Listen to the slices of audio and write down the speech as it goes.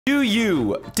Do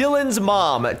you, Dylan's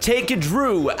mom, take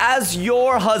Drew as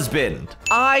your husband?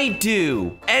 I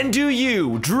do. And do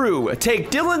you, Drew, take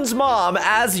Dylan's mom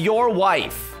as your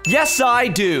wife? Yes, I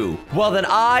do. Well, then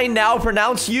I now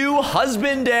pronounce you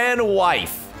husband and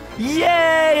wife.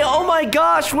 Yay! Oh my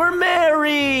gosh, we're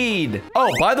married!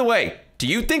 Oh, by the way, do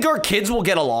you think our kids will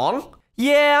get along?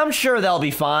 Yeah, I'm sure they'll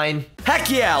be fine. Heck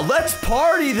yeah, let's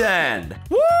party then!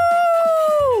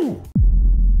 Woo!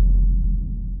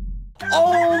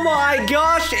 Oh my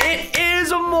gosh, it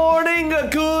is morning.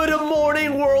 Good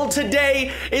morning, world.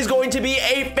 Today is going to be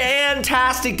a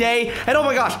fantastic day. And oh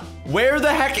my gosh, where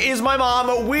the heck is my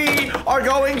mom? We are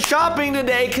going shopping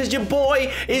today because your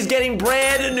boy is getting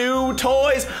brand new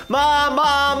toys. Mom.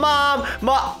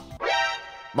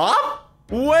 Mom?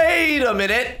 Wait a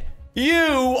minute.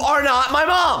 You are not my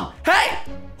mom. Hey,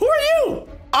 who are you?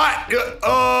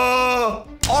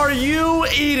 Are you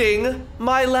eating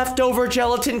my leftover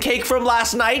gelatin cake from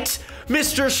last night,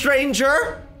 Mr.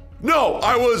 Stranger? No,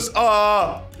 I was,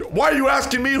 why are you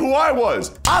asking me who I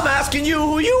was? I'm asking you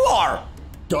who you are.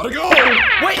 Gotta go.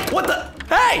 Wait, what the?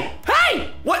 Hey,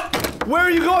 what? Where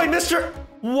are you going, mister?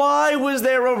 Why was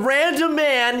there a random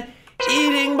man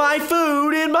eating my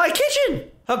food in my kitchen?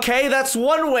 Okay, that's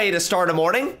one way to start a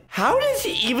morning. How did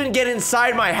he even get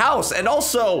inside my house? And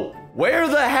also, where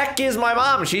the heck is my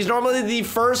mom? She's normally the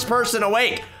first person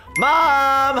awake.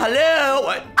 Mom, hello?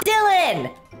 What?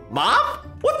 Dylan! Mom?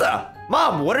 What the?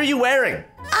 Mom, what are you wearing?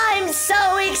 I'm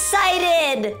so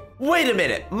excited! Wait a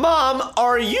minute. Mom,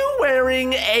 are you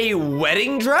wearing a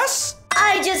wedding dress?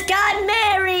 I just got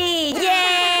married!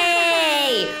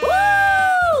 Yay!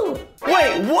 Woo!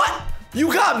 Wait, what?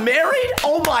 You got married?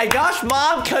 Oh my gosh,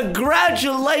 Mom,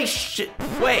 congratulations.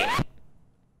 Wait.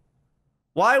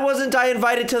 Why wasn't I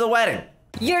invited to the wedding?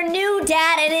 Your new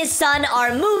dad and his son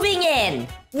are moving in.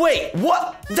 Wait,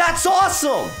 what? That's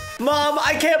awesome! Mom,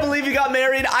 I can't believe you got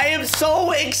married. I am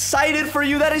so excited for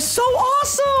you. That is so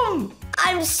awesome!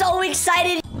 I'm so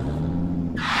excited.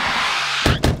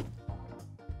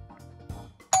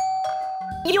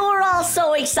 You're all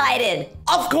so excited.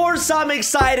 Of course I'm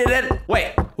excited. And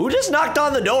wait, who just knocked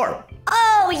on the door?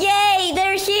 Oh, yay,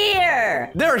 they're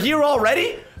here. They're here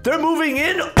already? They're moving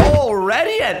in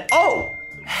already? And oh,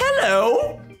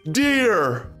 hello,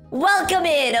 dear. Welcome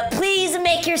in. Please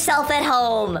make yourself at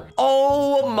home.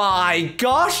 Oh my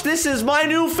gosh, this is my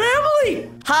new family.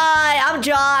 Hi, I'm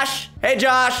Josh. Hey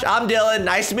Josh, I'm Dylan.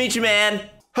 Nice to meet you, man.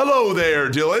 Hello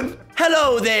there, Dylan.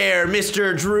 Hello there,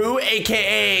 Mr. Drew,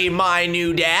 aka my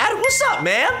new dad. What's up,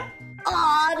 man?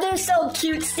 Aw, they're so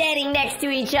cute standing next to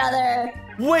each other.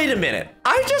 Wait a minute,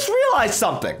 I just realized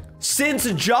something.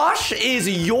 Since Josh is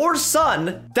your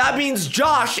son, that means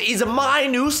Josh is my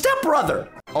new stepbrother.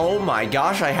 Oh my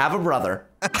gosh, I have a brother.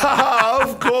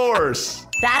 Of course.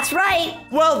 That's right.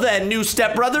 Well then, new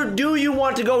stepbrother, do you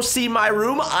want to go see my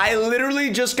room? I literally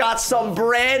just got some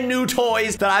brand new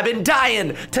toys that I've been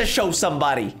dying to show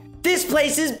somebody. This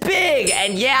place is big,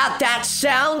 and yeah, that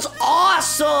sounds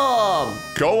awesome.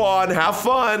 Go on, have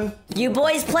fun. You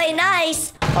boys play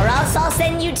nice, or else I'll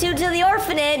send you two to the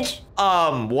orphanage.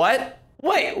 What?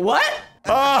 Wait, what?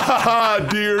 Ah,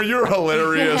 dear, you're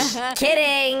hilarious.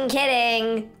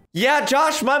 Kidding. Yeah,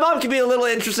 Josh, my mom can be a little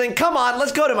interesting. Come on,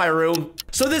 let's go to my room.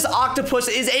 So this octopus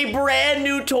is a brand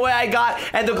new toy I got,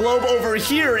 and the globe over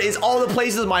here is all the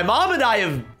places my mom and I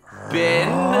have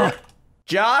been.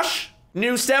 Josh,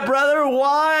 new stepbrother,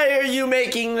 why are you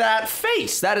making that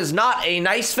face? That is not a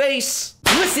nice face.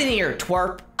 Listen here,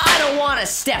 twerp. I don't want a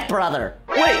stepbrother.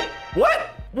 Wait, what?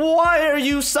 Why are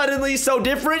you suddenly so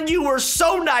different? You were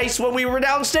so nice when we were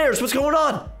downstairs. What's going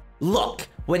on? Look,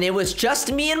 when it was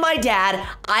just me and my dad,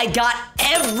 I got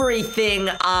everything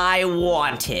I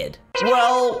wanted.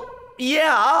 Well,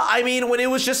 yeah, I mean, when it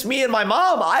was just me and my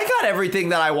mom, I got everything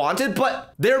that I wanted,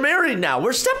 but they're married now.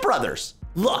 We're stepbrothers.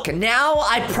 Look, now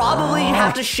I probably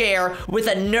have to share with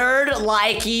a nerd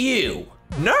like you.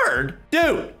 Nerd?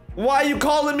 Dude, why are you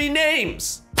calling me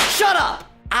names? Shut up!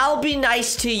 I'll be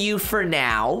nice to you for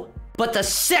now, but the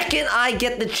second I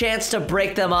get the chance to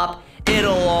break them up,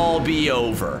 it'll all be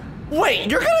over. Wait,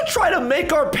 you're gonna try to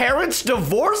make our parents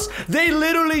divorce? They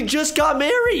literally just got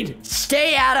married.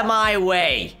 Stay out of my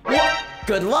way. What?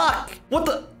 Good luck. What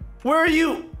the? Where are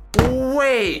you?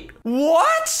 Wait,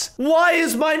 what? Why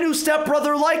is my new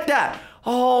stepbrother like that?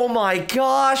 Oh my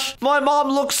gosh, my mom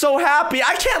looks so happy.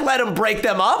 I can't let him break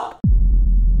them up.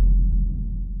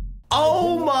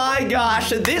 Oh my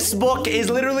gosh, this book is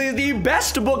literally the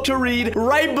best book to read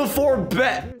right before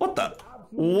bed. What the?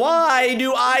 Why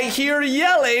do I hear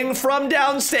yelling from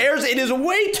downstairs? It is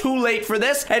way too late for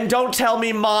this. And don't tell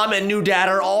me mom and new dad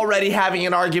are already having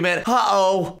an argument.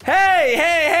 Uh-oh.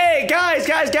 Hey, guys.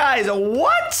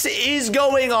 What is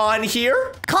going on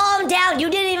here? Calm down. You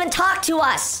didn't even talk to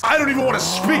us. I don't even want to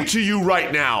speak to you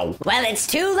right now. Well, it's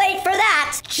too late for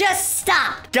that. Just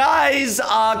stop. Guys,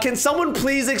 can someone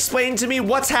please explain to me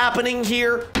what's happening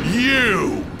here?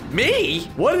 You! Me?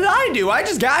 What did I do? I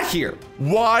just got here.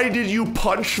 Why did you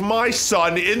punch my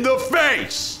son in the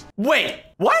face? Wait,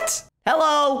 what?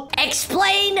 Hello?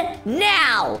 Explain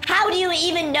now. How do you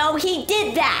even know he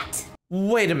did that?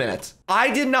 Wait a minute.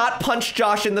 I did not punch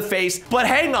Josh in the face, but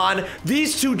hang on.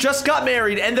 These two just got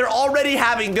married and they're already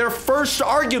having their first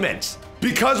argument.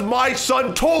 Because my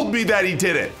son told me that he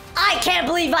did it. I can't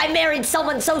believe I married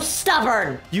someone so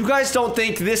stubborn. You guys don't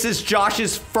think this is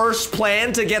Josh's first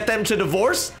plan to get them to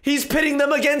divorce? He's pitting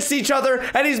them against each other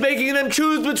and he's making them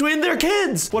choose between their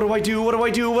kids. What do I do? What do I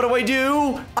do? What do I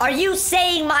do? Are you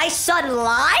saying my son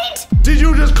lied? Did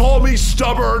you just call me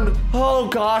stubborn? Oh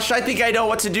gosh, I think I know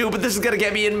what to do, but this is gonna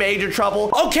get me in major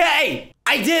trouble. Okay,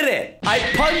 I did it. I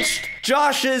punched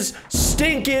Josh's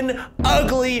stinking,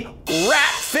 ugly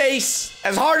rat face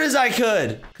as hard as I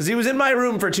could because he was in my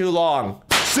room for too long.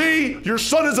 See? Your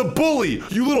son is a bully,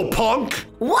 you little punk.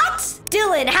 What?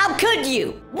 Dylan, how could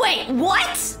you? Wait,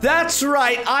 what? That's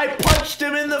right, I punched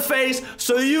him in the face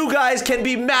so you guys can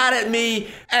be mad at me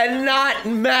and not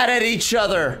mad at each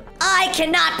other. I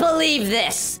cannot believe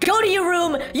this. Go to your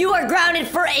room. You are grounded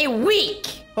for a week.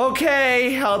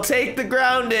 Okay, I'll take the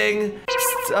grounding.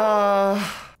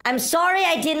 I'm sorry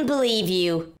I didn't believe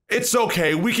you. It's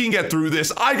okay, we can get through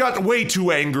this. I got way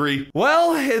too angry.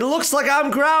 Well, it looks like I'm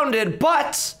grounded,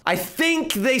 but I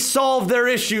think they solved their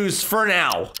issues for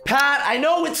now. Pat, I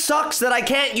know it sucks that I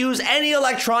can't use any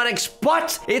electronics,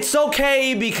 but it's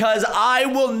okay because I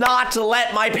will not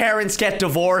let my parents get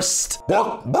divorced.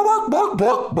 Pat,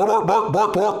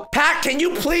 can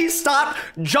you please stop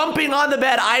jumping on the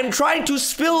bed? I'm trying to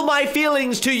spill my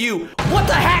feelings to you. What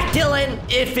the heck, Dylan?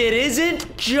 If it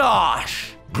isn't Josh.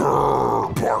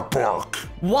 Bark, bark.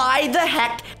 Why the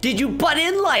heck did you butt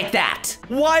in like that?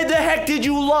 Why the heck did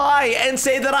you lie and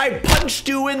say that I punched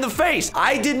you in the face?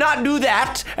 I did not do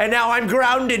that, and now I'm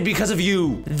grounded because of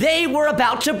you. They were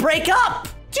about to break up.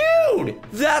 Dude,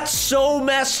 that's so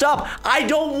messed up. I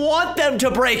don't want them to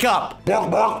break up.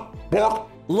 Bark, bark, bark.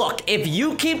 Look, if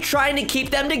you keep trying to keep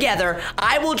them together,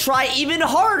 I will try even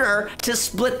harder to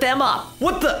split them up.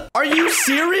 What the? Are you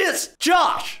serious?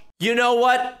 Josh! You know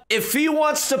what? If he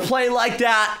wants to play like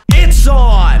that, it's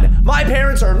on! My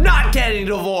parents are not getting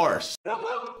divorced!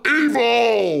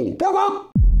 Evil!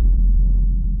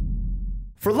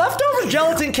 For leftover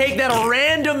gelatin cake that a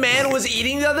random man was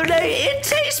eating the other day, it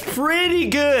tastes pretty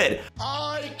good.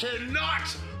 I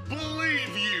cannot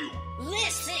believe you!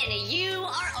 Listen, you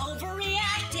are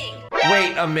overreacting.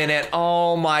 Wait a minute.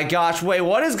 Oh my gosh. Wait,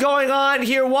 what is going on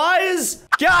here?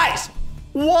 Guys!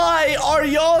 Why are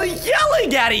y'all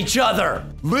yelling at each other?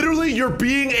 Literally, you're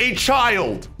being a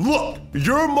child. Look,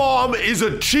 your mom is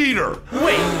a cheater.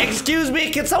 Wait, excuse me?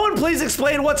 Can someone please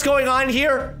explain what's going on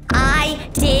here? I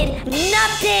did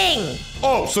nothing.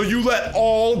 Oh, so you let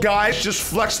all guys just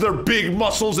flex their big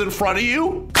muscles in front of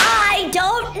you? I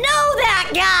don't know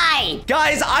that guy.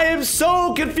 Guys, I am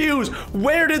so confused.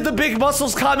 Where did the big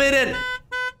muscles come in and...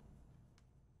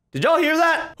 Did y'all hear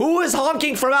that? Who is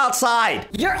honking from outside?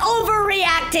 You're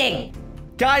overreacting.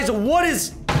 Guys, what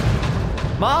is...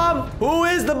 Mom, who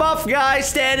is the buff guy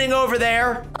standing over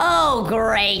there? Oh,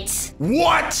 great.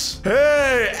 What?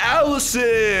 Hey,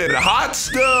 Allison, hot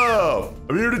stuff.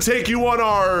 I'm here to take you on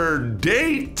our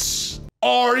date.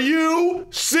 Are you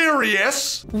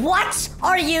serious? What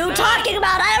are you talking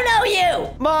about? I don't know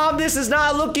you. Mom, this is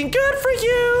not looking good for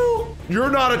you. You're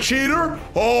not a cheater?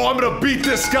 Oh, I'm gonna beat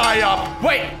this guy up.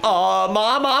 Wait,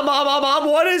 Mom,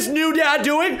 what is new dad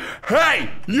doing?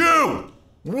 Hey, you!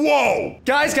 Whoa!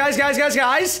 Guys.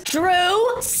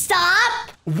 Drew,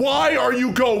 stop. Why are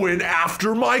you going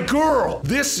after my girl?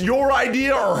 This your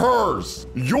idea or hers?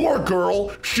 Your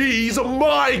girl, she's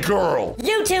my girl.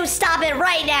 You two stop it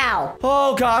right now.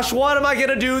 Oh gosh, what am I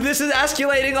gonna do? This is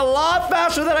escalating a lot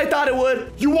faster than I thought it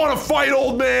would. You wanna fight,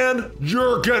 old man?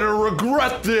 You're gonna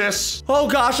regret this. Oh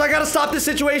gosh, I gotta stop this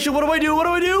situation. What do I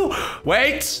do?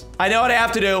 Wait, I know what I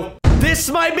have to do. This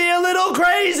might be a little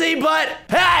crazy, but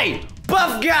hey,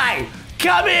 buff guy,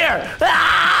 come here.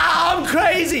 Ah, I'm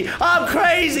crazy. I'm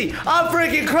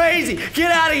freaking crazy.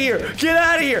 Get out of here.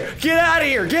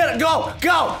 Go.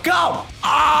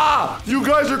 Ah, you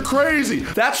guys are crazy.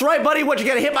 That's right, buddy. What, you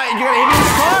gonna hit me in the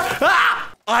car?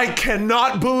 Ah! I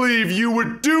cannot believe you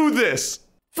would do this.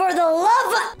 For the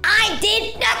love, I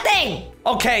did nothing.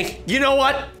 Okay, you know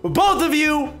what? Both of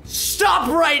you, stop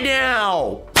right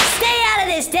now. Stay out of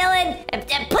this, Dylan,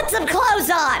 and put some clothes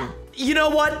on. You know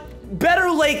what? Better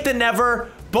late than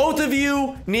never. Both of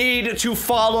you need to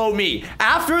follow me.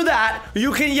 After that,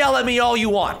 you can yell at me all you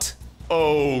want.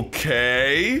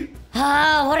 Okay.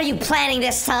 Oh, what are you planning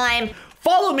this time?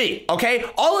 Follow me, okay?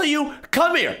 All of you,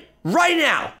 come here. Right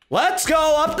now. Let's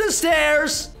go up the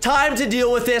stairs. Time to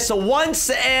deal with this once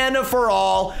and for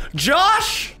all.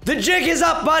 Josh, the jig is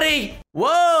up, buddy.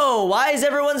 Whoa, why is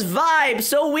everyone's vibe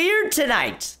so weird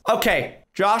tonight? Okay,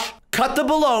 Josh, cut the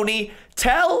baloney.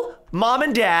 Tell Mom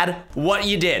and Dad what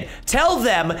you did. Tell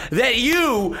them that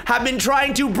you have been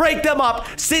trying to break them up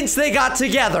since they got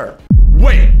together.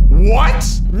 Wait, what?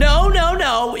 No, no,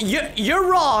 no.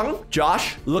 You're wrong.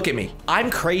 Josh, look at me.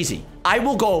 I'm crazy. I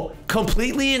will go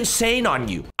completely insane on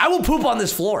you. I will poop on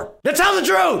this floor. Now tell the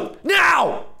truth.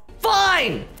 Now.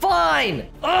 Fine, fine.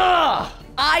 Ugh,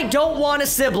 I don't want a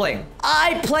sibling.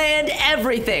 I planned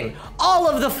everything, all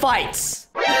of the fights.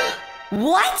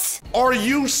 What? Are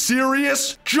you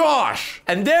serious? Josh!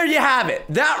 And there you have it.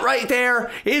 That right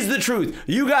there is the truth.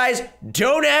 You guys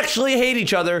don't actually hate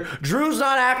each other. Drew's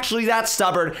not actually that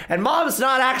stubborn, and Mom's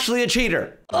not actually a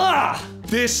cheater. Ugh.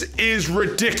 This is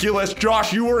ridiculous.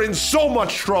 Josh, you are in so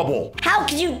much trouble. How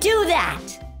could you do that?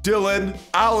 Dylan,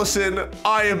 Allison,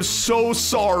 I am so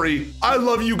sorry. I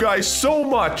love you guys so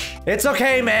much. It's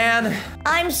okay, man.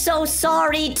 I'm so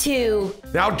sorry too.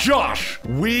 Now, Josh,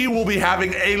 we will be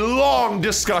having a long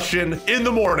discussion in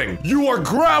the morning. You are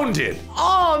grounded.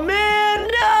 Oh, man,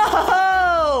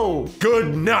 no!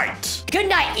 Good night. Good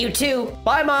night, you two.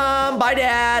 Bye, Mom. Bye,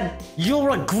 Dad. You'll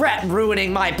regret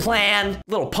ruining my plan.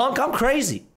 Little punk, I'm crazy.